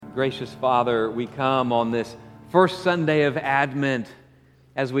Gracious Father, we come on this first Sunday of Advent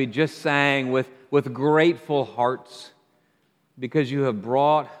as we just sang with grateful hearts because you have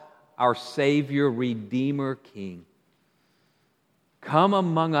brought our Savior, Redeemer, King. Come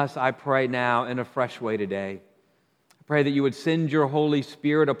among us, I pray now, in a fresh way today. I pray that you would send your Holy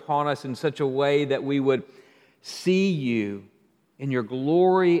Spirit upon us in such a way that we would see you in your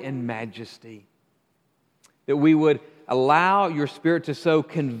glory and majesty, that we would allow your Spirit to so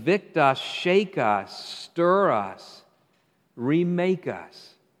convict us, shake us, stir us, remake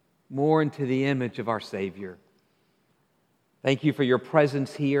us more into the image of our Savior. Thank you for your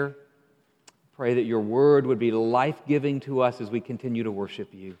presence here. Pray that your word would be life-giving to us as we continue to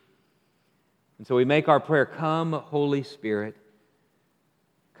worship you. And so we make our prayer, come, Holy Spirit,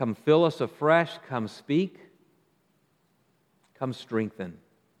 come fill us afresh, come speak, come strengthen.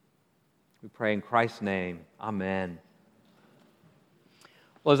 We pray in Christ's name, amen.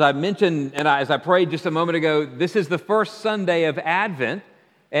 Well, as I mentioned, and as I prayed just a moment ago, this is the first Sunday of Advent,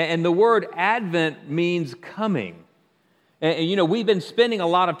 and the word Advent means coming. And you know, we've been spending a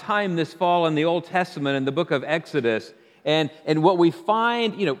lot of time this fall in the Old Testament in the book of Exodus, and what we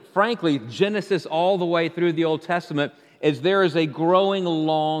find, you know, frankly, Genesis all the way through the Old Testament, is there is a growing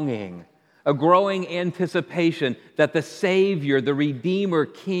longing, a growing anticipation that the Savior, the Redeemer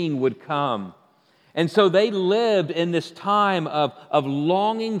King would come. And so they lived in this time of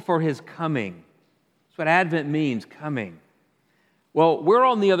longing for His coming. That's what Advent means, coming. Well, we're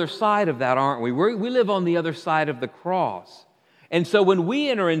on the other side of that, aren't we? We live on the other side of the cross. And so when we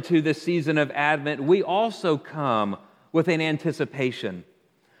enter into this season of Advent, we also come with an anticipation.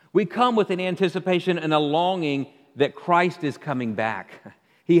 We come with an anticipation and a longing that Christ is coming back.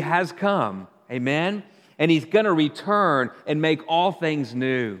 He has come, amen? And He's going to return and make all things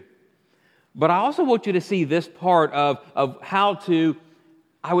new. But I also want you to see this part of how to,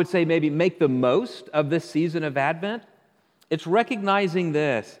 I would say, maybe make the most of this season of Advent. It's recognizing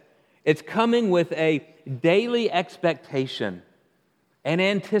this. It's coming with a daily expectation and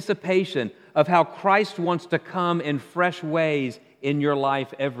anticipation of how Christ wants to come in fresh ways in your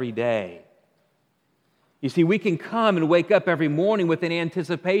life every day. You see, we can come and wake up every morning with an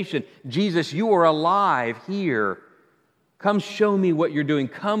anticipation. Jesus, you are alive here. Come show me what you're doing.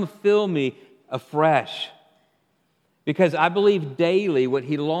 Come fill me afresh. Because I believe daily what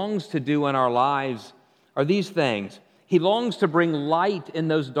He longs to do in our lives are these things. He longs to bring light in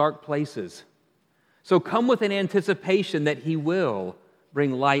those dark places. So come with an anticipation that He will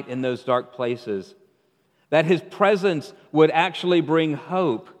bring light in those dark places. That His presence would actually bring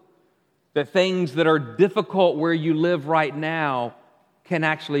hope. That things that are difficult where you live right now can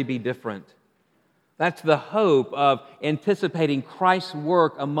actually be different. That's the hope of anticipating Christ's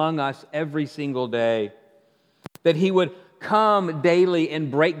work among us every single day. That He would come daily and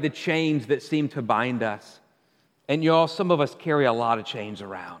break the chains that seem to bind us. And y'all, some of us carry a lot of chains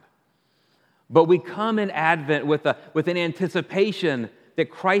around. But we come in Advent with an anticipation that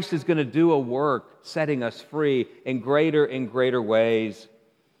Christ is going to do a work setting us free in greater and greater ways.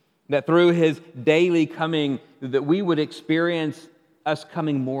 That through His daily coming, that we would experience us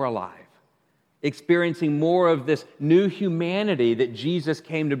coming more alive. Experiencing more of this new humanity that Jesus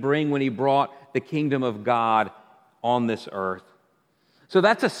came to bring when He brought the kingdom of God on this earth. So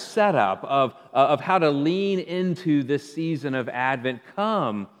that's a setup of how to lean into this season of Advent.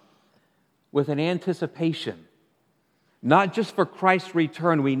 Come with an anticipation, not just for Christ's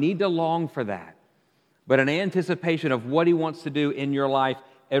return. We need to long for that, but an anticipation of what He wants to do in your life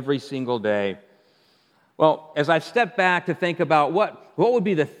every single day. Well, as I step back to think about what would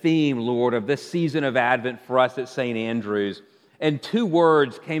be the theme, Lord, of this season of Advent for us at St. Andrews, and two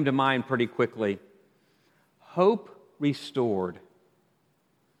words came to mind pretty quickly. Hope restored.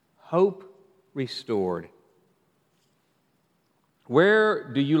 Hope restored.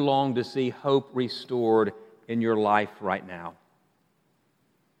 Where do you long to see hope restored in your life right now?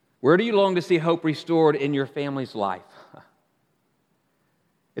 Where do you long to see hope restored in your family's life?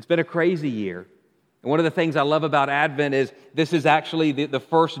 It's been a crazy year. And one of the things I love about Advent is this is actually the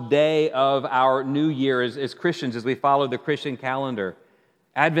first day of our new year as Christians, as we follow the Christian calendar.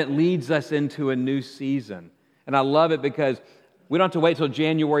 Advent leads us into a new season. And I love it because we don't have to wait till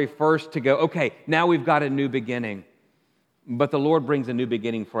January 1st to go, okay, now we've got a new beginning. But the Lord brings a new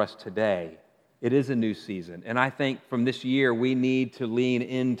beginning for us today. It is a new season. And I think from this year, we need to lean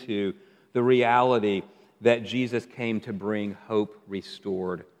into the reality that Jesus came to bring hope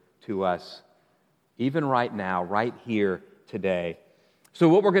restored to us, even right now, right here today. So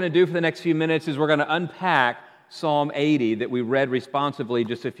what we're going to do for the next few minutes is we're going to unpack Psalm 80 that we read responsively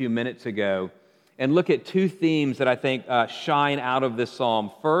just a few minutes ago. and look at two themes that I think shine out of this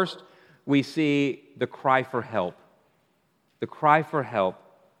psalm. First, we see the cry for help. The cry for help.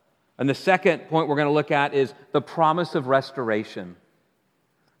 And the second point we're going to look at is the promise of restoration.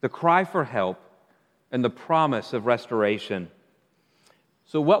 The cry for help and the promise of restoration.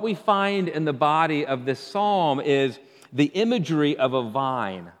 So what we find in the body of this psalm is the imagery of a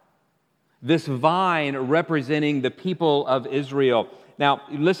vine. This vine representing the people of Israel. Now,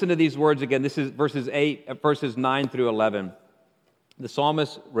 listen to these words again. This is verses 9 through 11. The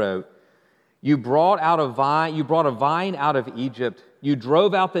psalmist wrote, You brought a vine out of Egypt. You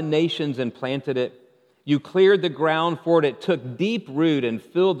drove out the nations and planted it. You cleared the ground for it. It took deep root and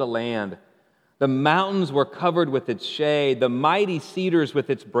filled the land. The mountains were covered with its shade, the mighty cedars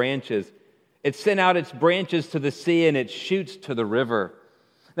with its branches. It sent out its branches to the sea and its shoots to the river.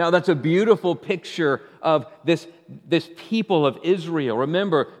 Now, that's a beautiful picture of this people of Israel.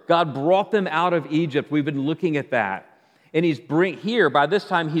 Remember, God brought them out of Egypt. We've been looking at that. And by this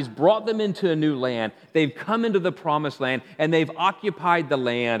time, he's brought them into a new land. They've come into the promised land, and they've occupied the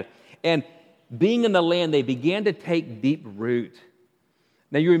land. And being in the land, they began to take deep root.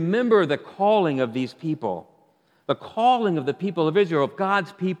 Now, you remember the calling of these people. The calling of the people of Israel, of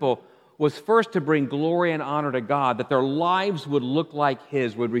God's people, was first to bring glory and honor to God, that their lives would look like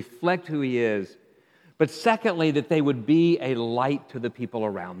his, would reflect who he is. But secondly, that they would be a light to the people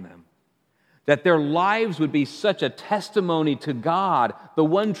around them. That their lives would be such a testimony to God, the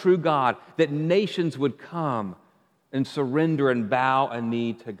one true God, that nations would come and surrender and bow a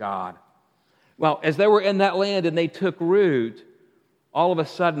knee to God. Well, as they were in that land and they took root, all of a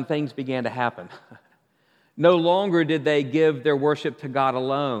sudden things began to happen. No longer did they give their worship to God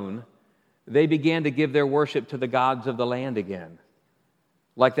alone. They began to give their worship to the gods of the land again.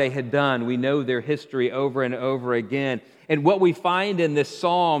 Like they had done, we know their history over and over again. And what we find in this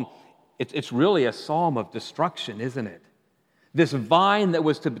psalm, it's really a psalm of destruction, isn't it? This vine that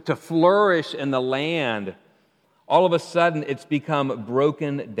was to flourish in the land, all of a sudden it's become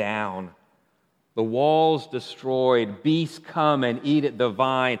broken down. The walls destroyed, beasts come and eat at the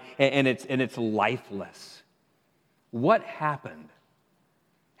vine, and it's lifeless. What happened?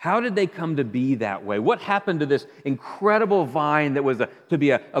 How did they come to be that way? What happened to this incredible vine that was to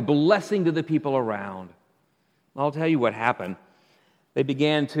be a blessing to the people around? I'll tell you what happened. They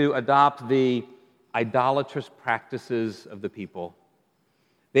began to adopt the idolatrous practices of the people.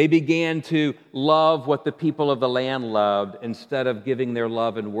 They began to love what the people of the land loved instead of giving their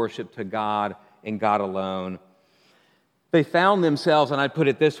love and worship to God and God alone. They found themselves, and I put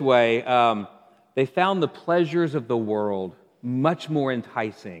it this way, they found the pleasures of the world much more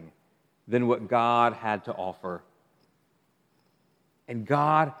enticing than what God had to offer. And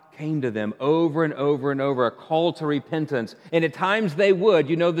God came to them over and over and over, a call to repentance. And at times they would,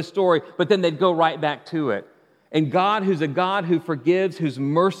 you know the story, but then they'd go right back to it. And God, who's a God who forgives, whose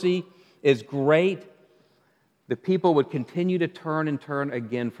mercy is great, the people would continue to turn and turn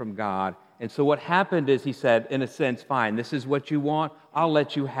again from God. And so what happened is he said, in a sense, fine, this is what you want, I'll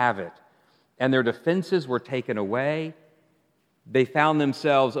let you have it. And their defenses were taken away. They found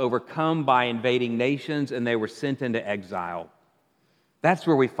themselves overcome by invading nations, and they were sent into exile. That's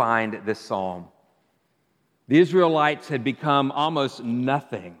where we find this psalm. The Israelites had become almost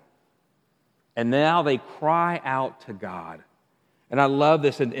nothing, and now they cry out to God. And I love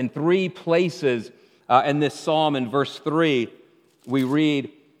this. In three places in this psalm, in verse 3, we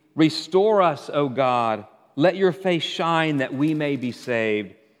read, Restore us, O God, let your face shine that we may be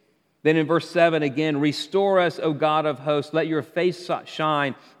saved. Then in verse 7 again, Restore us, O God of hosts, let your face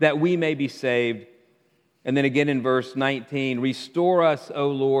shine that we may be saved. And then again in verse 19, Restore us, O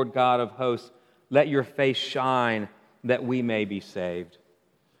Lord God of hosts, let your face shine that we may be saved.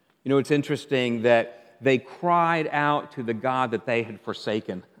 You know, it's interesting that they cried out to the God that they had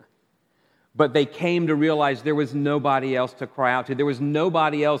forsaken. But they came to realize there was nobody else to cry out to. There was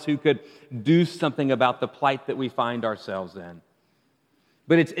nobody else who could do something about the plight that we find ourselves in.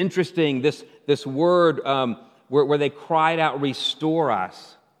 But it's interesting, this word where they cried out, Restore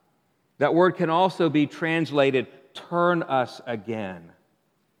us. That word can also be translated, Turn us again.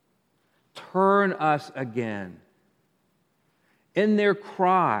 Turn us again. In their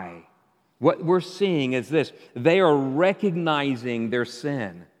cry, what we're seeing is this. They are recognizing their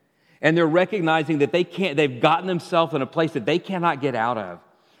sin. And they're recognizing that they've gotten themselves in a place that they cannot get out of.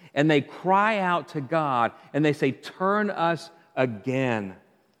 And they cry out to God and they say, Turn us again.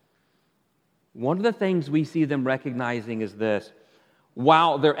 One of the things we see them recognizing is this.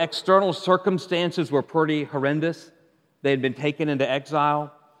 While their external circumstances were pretty horrendous, they had been taken into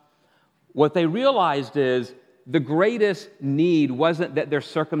exile, what they realized is the greatest need wasn't that their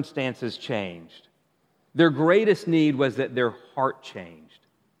circumstances changed. Their greatest need was that their heart changed.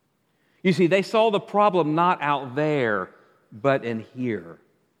 You see, they saw the problem not out there, but in here.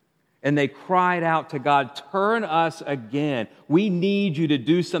 And they cried out to God, turn us again. We need you to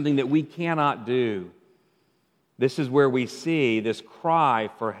do something that we cannot do. This is where we see this cry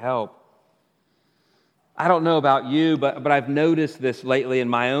for help. I don't know about you, but I've noticed this lately in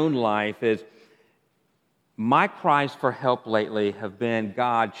my own life is my cries for help lately have been,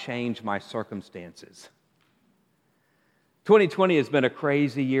 God, change my circumstances. 2020 has been a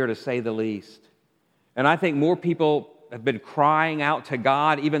crazy year, to say the least. And I think more people have been crying out to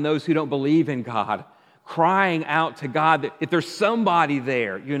God, even those who don't believe in God, crying out to God that if there's somebody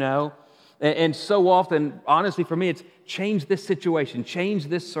there, you know. And so often, honestly, for me, it's change this situation, change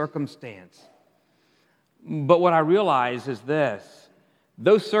this circumstance. But what I realize is this: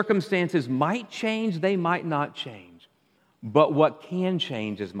 those circumstances might change, they might not change. But what can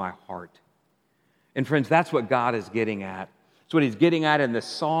change is my heart. And friends, that's what God is getting at. It's what He's getting at in the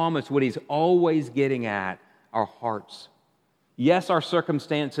psalm. It's what He's always getting at, our hearts. Yes, our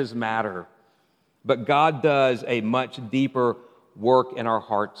circumstances matter, but God does a much deeper work in our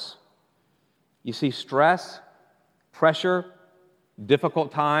hearts. You see, stress, pressure,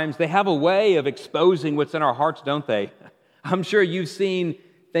 difficult times, they have a way of exposing what's in our hearts, don't they? I'm sure you've seen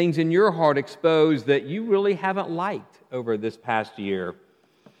things in your heart exposed that you really haven't liked over this past year.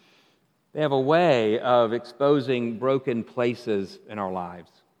 They have a way of exposing broken places in our lives.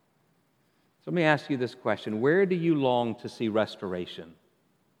 So let me ask you this question: where do you long to see restoration?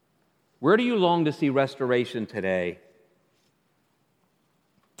 Where do you long to see restoration today?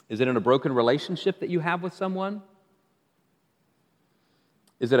 Is it in a broken relationship that you have with someone?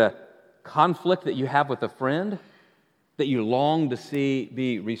 Is it a conflict that you have with a friend that you long to see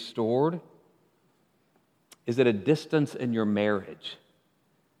be restored? Is it a distance in your marriage?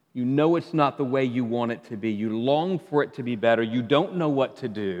 You know it's not the way you want it to be. You long for it to be better. You don't know what to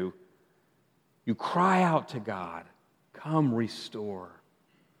do. You cry out to God, come restore.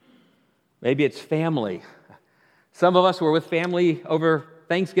 Maybe it's family. Some of us were with family over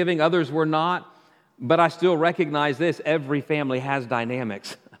Thanksgiving, others were not. But I still recognize this: every family has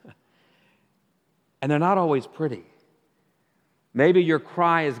dynamics. And they're not always pretty. Maybe your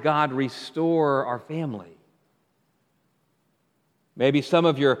cry is, God, restore our family. Maybe some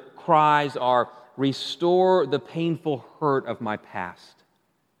of your cries are, restore the painful hurt of my past.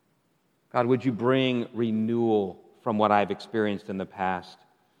 God, would you bring renewal from what I've experienced in the past?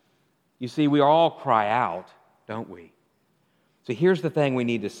 You see, we all cry out, don't we? So here's the thing we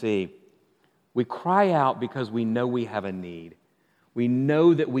need to see. We cry out because we know we have a need. We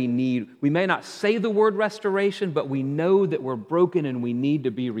know that we may not say the word restoration, but we know that we're broken and we need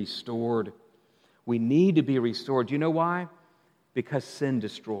to be restored. We need to be restored. Do you know why? Because sin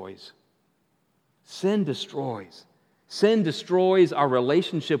destroys. Sin destroys. Sin destroys our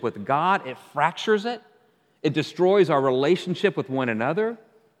relationship with God. It fractures it. It destroys our relationship with one another.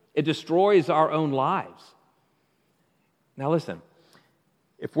 It destroys our own lives. Now listen,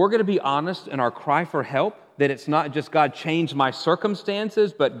 if we're going to be honest in our cry for help, that it's not just God change my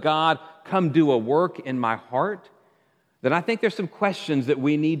circumstances, but God come do a work in my heart, then I think there's some questions that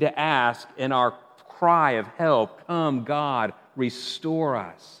we need to ask in our cry of help. Come, God, restore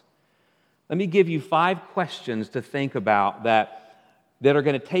us. Let me give you 5 questions to think about that are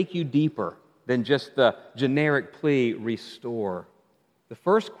going to take you deeper than just the generic plea, restore. The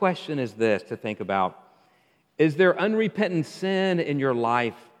first question is this to think about: is there unrepentant sin in your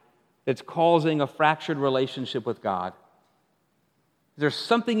life that's causing a fractured relationship with God? Is there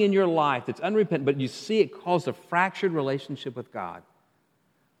something in your life that's unrepentant, but you see it cause a fractured relationship with God?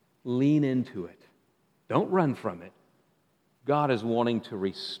 Lean into it. Don't run from it. God is wanting to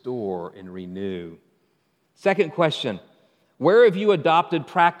restore and renew. Second question: where have you adopted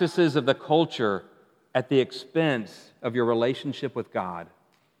practices of the culture at the expense of your relationship with God?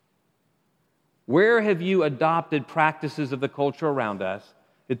 Where have you adopted practices of the culture around us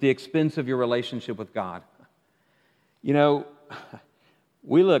at the expense of your relationship with God? You know,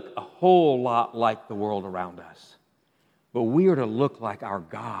 we look a whole lot like the world around us, but we are to look like our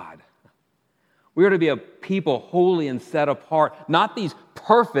God. We are to be a people holy and set apart, not these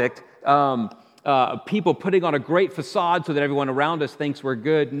perfect people putting on a great facade so that everyone around us thinks we're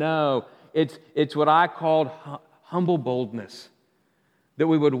good. No, it's what I called humble boldness, that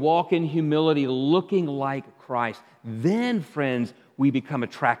we would walk in humility looking like Christ. Then, friends, we become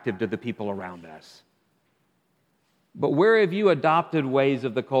attractive to the people around us. But where have you adopted ways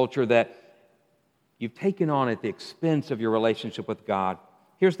of the culture that you've taken on at the expense of your relationship with God?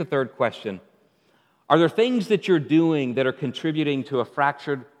 Here's the third question: are there things that you're doing that are contributing to a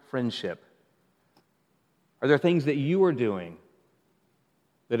fractured friendship? Are there things that you are doing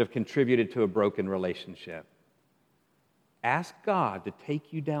that have contributed to a broken relationship? Ask God to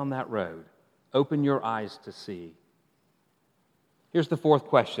take you down that road. Open your eyes to see. Here's the fourth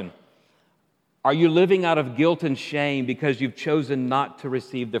question. Are you living out of guilt and shame because you've chosen not to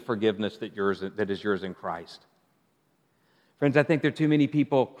receive the forgiveness that is yours in Christ? Friends, I think there are too many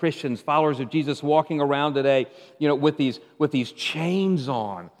people, Christians, followers of Jesus, walking around today, with these chains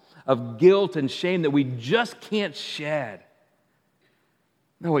on of guilt and shame that we just can't shed.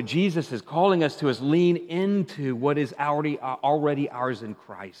 No, what Jesus is calling us to is lean into what is already ours in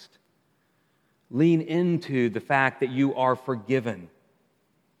Christ. Lean into the fact that you are forgiven.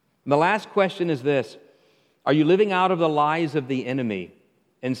 And the last question is this: are you living out of the lies of the enemy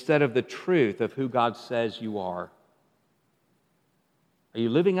instead of the truth of who God says you are? Are you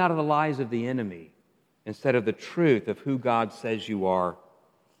living out of the lies of the enemy instead of the truth of who God says you are?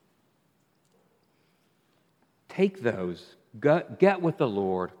 Take those. Get with the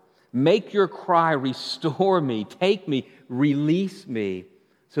Lord. Make your cry, restore me, take me, release me,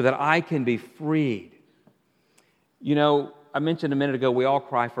 so that I can be freed. I mentioned a minute ago, we all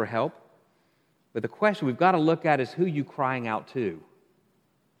cry for help. But the question we've got to look at is, who are you crying out to?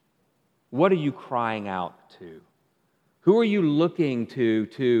 What are you crying out to? Who are you looking to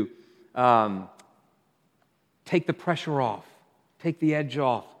take the pressure off, take the edge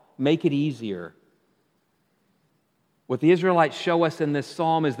off, make it easier? What the Israelites show us in this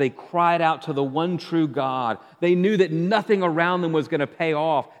psalm is they cried out to the one true God. They knew that nothing around them was going to pay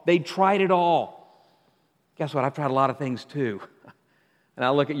off. They tried it all. Guess what? I've tried a lot of things too. And I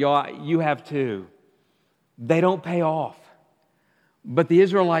look at y'all, you have too. They don't pay off. But the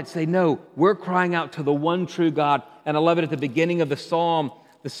Israelites say, no, we're crying out to the one true God. And I love it at the beginning of the psalm.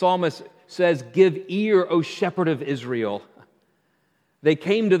 The psalmist says, give ear, O shepherd of Israel. They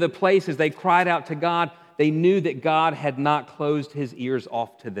came to the place as they cried out to God. They knew that God had not closed his ears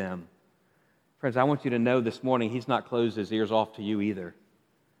off to them. Friends, I want you to know this morning, he's not closed his ears off to you either.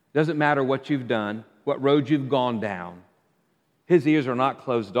 It doesn't matter what you've done, what road you've gone down. His ears are not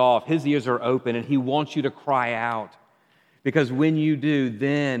closed off. His ears are open, and he wants you to cry out. Because when you do,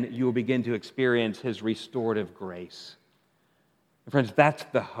 then you will begin to experience his restorative grace. And friends, that's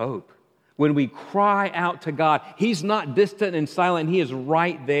the hope. When we cry out to God, he's not distant and silent. He is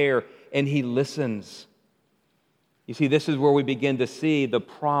right there, and he listens. You see, this is where we begin to see the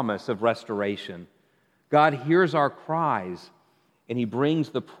promise of restoration. God hears our cries, and he brings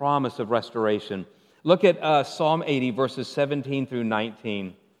the promise of restoration. Look at Psalm 80, verses 17 through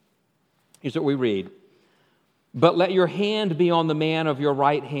 19. Here's what we read. But let your hand be on the man of your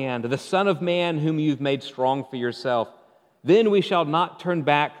right hand, the Son of Man whom you've made strong for yourself. Then we shall not turn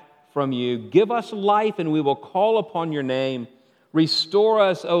back from you. Give us life, and we will call upon your name. Restore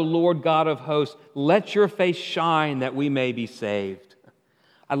us, O Lord God of hosts. Let your face shine that we may be saved.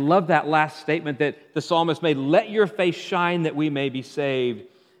 I love that last statement that the psalmist made. Let your face shine that we may be saved.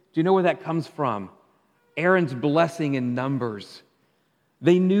 Do you know where that comes from? Aaron's blessing in Numbers.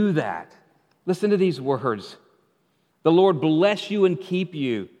 They knew that. Listen to these words. The Lord bless you and keep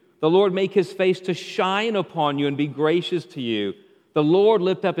you. The Lord make his face to shine upon you and be gracious to you. The Lord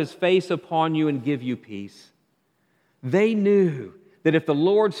lift up his face upon you and give you peace. They knew that if the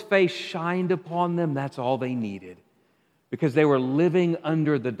Lord's face shined upon them, that's all they needed, because they were living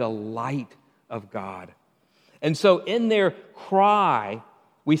under the delight of God. And so in their cry,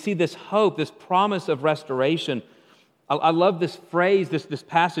 we see this hope, this promise of restoration. I love this phrase, this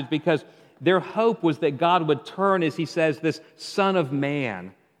passage, because their hope was that God would turn, as he says, this Son of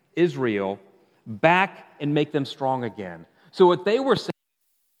Man, Israel, back and make them strong again. So what they were saying,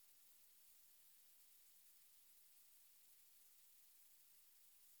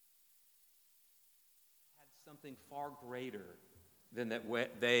 had something far greater than that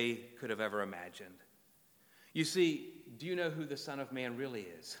they could have ever imagined. You see, do you know who the Son of Man really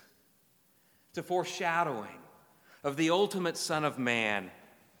is? It's a foreshadowing of the ultimate Son of Man,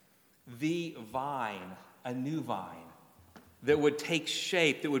 the vine, a new vine that would take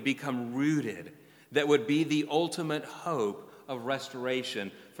shape, that would become rooted, that would be the ultimate hope of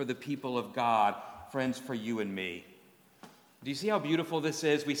restoration for the people of God, friends, for you and me. Do you see how beautiful this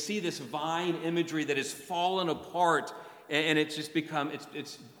is? We see this vine imagery that has fallen apart, and it's just become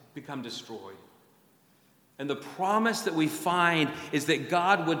destroyed. And the promise that we find is that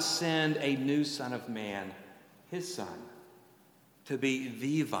God would send a new Son of Man, his Son, to be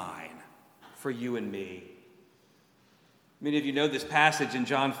the vine for you and me. Many of you know this passage in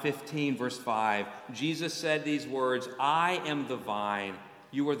John 15, verse 5. Jesus said these words, I am the vine,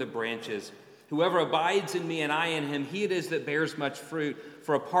 you are the branches. Whoever abides in me and I in him, he it is that bears much fruit.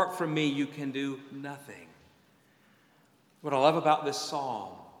 For apart from me, you can do nothing. What I love about this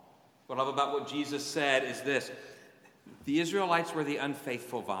psalm, what I love about what Jesus said is this: the Israelites were the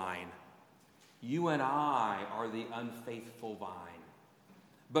unfaithful vine. You and I are the unfaithful vine.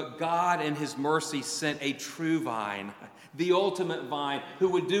 But God in his mercy sent a true vine, the ultimate vine, who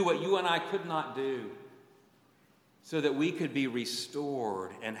would do what you and I could not do, so that we could be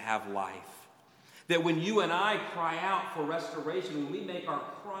restored and have life. That when you and I cry out for restoration, when we make our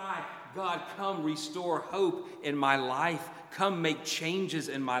cry, God, come restore hope in my life, come make changes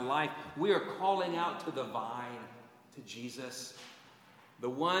in my life, we are calling out to the vine, to Jesus, the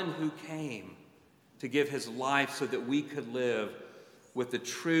one who came to give his life so that we could live with the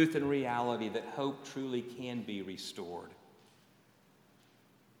truth and reality that hope truly can be restored.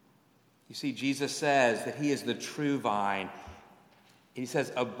 You see, Jesus says that he is the true vine. He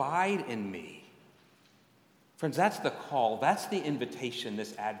says, abide in me. Friends, that's the call. That's the invitation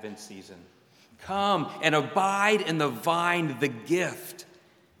this Advent season. Come and abide in the vine, the gift.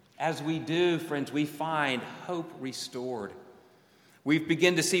 As we do, friends, we find hope restored. We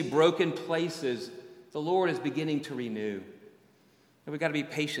begin to see broken places. The Lord is beginning to renew. And we've got to be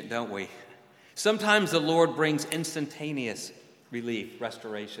patient, don't we? Sometimes the Lord brings instantaneous relief,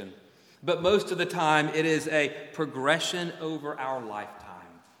 restoration. But most of the time, it is a progression over our lifetime.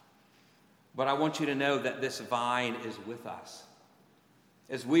 But I want you to know that this vine is with us.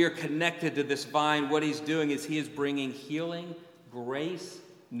 As we are connected to this vine, what he's doing is he is bringing healing, grace,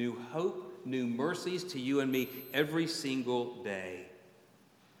 new hope, new mercies to you and me every single day.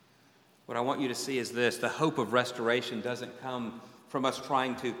 What I want you to see is this: the hope of restoration doesn't come from us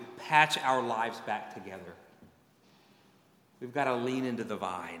trying to patch our lives back together. We've got to lean into the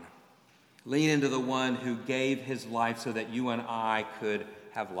vine. Lean into the one who gave his life so that you and I could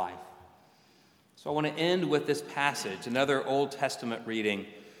have life. So I want to end with this passage, another Old Testament reading,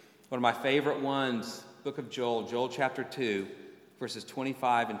 one of my favorite ones, book of Joel, Joel chapter 2, verses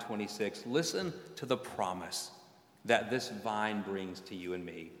 25 and 26. Listen to the promise that this vine brings to you and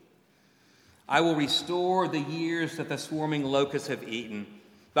me. I will restore the years that the swarming locusts have eaten,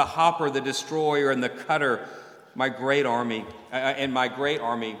 the hopper, the destroyer, and the cutter, my great army,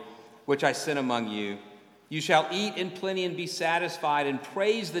 which I sent among you. You shall eat in plenty and be satisfied, and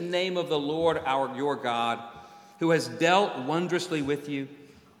praise the name of the Lord your God, who has dealt wondrously with you,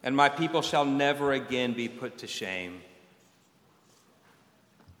 and my people shall never again be put to shame.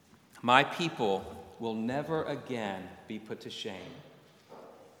 My people will never again be put to shame,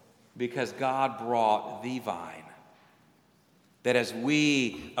 because God brought the vine, that as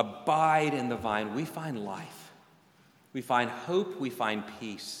we abide in the vine, we find life, we find hope, we find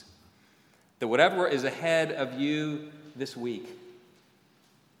peace. That whatever is ahead of you this week,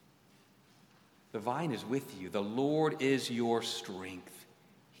 the vine is with you. The Lord is your strength.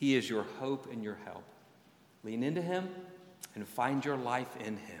 He is your hope and your help. Lean into him and find your life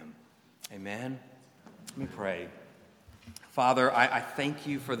in him. Amen. Let me pray. Father, I thank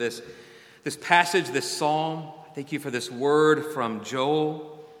you for this passage, this psalm. I thank you for this word from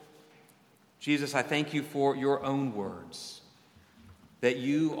Joel. Jesus, I thank you for your own words, that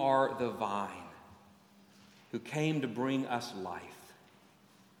you are the vine who came to bring us life.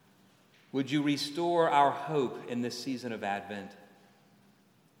 Would you restore our hope in this season of Advent?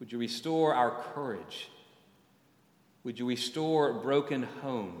 Would you restore our courage? Would you restore broken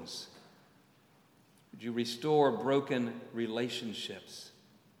homes? Would you restore broken relationships?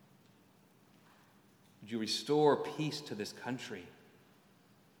 Would you restore peace to this country?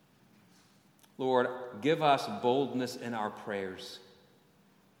 Lord, give us boldness in our prayers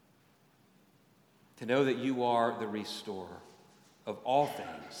to know that you are the restorer of all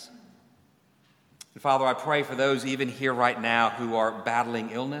things. And Father, I pray for those even here right now who are battling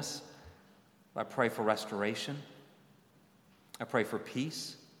illness. I pray for restoration. I pray for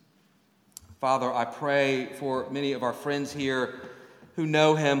peace. Father, I pray for many of our friends here who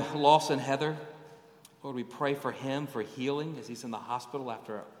know him, Lawson Heather. Lord, we pray for him for healing as he's in the hospital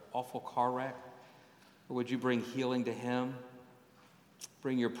after an awful car wreck. Or would you bring healing to him?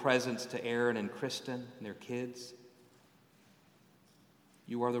 Bring your presence to Aaron and Kristen and their kids.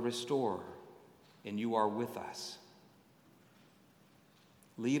 You are the restorer, and you are with us.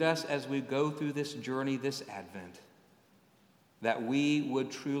 Lead us as we go through this journey, this Advent, that we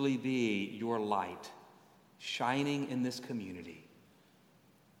would truly be your light, shining in this community,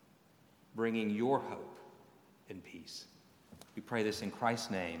 bringing your hope and peace. We pray this in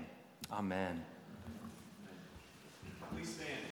Christ's name. Amen. Please stand.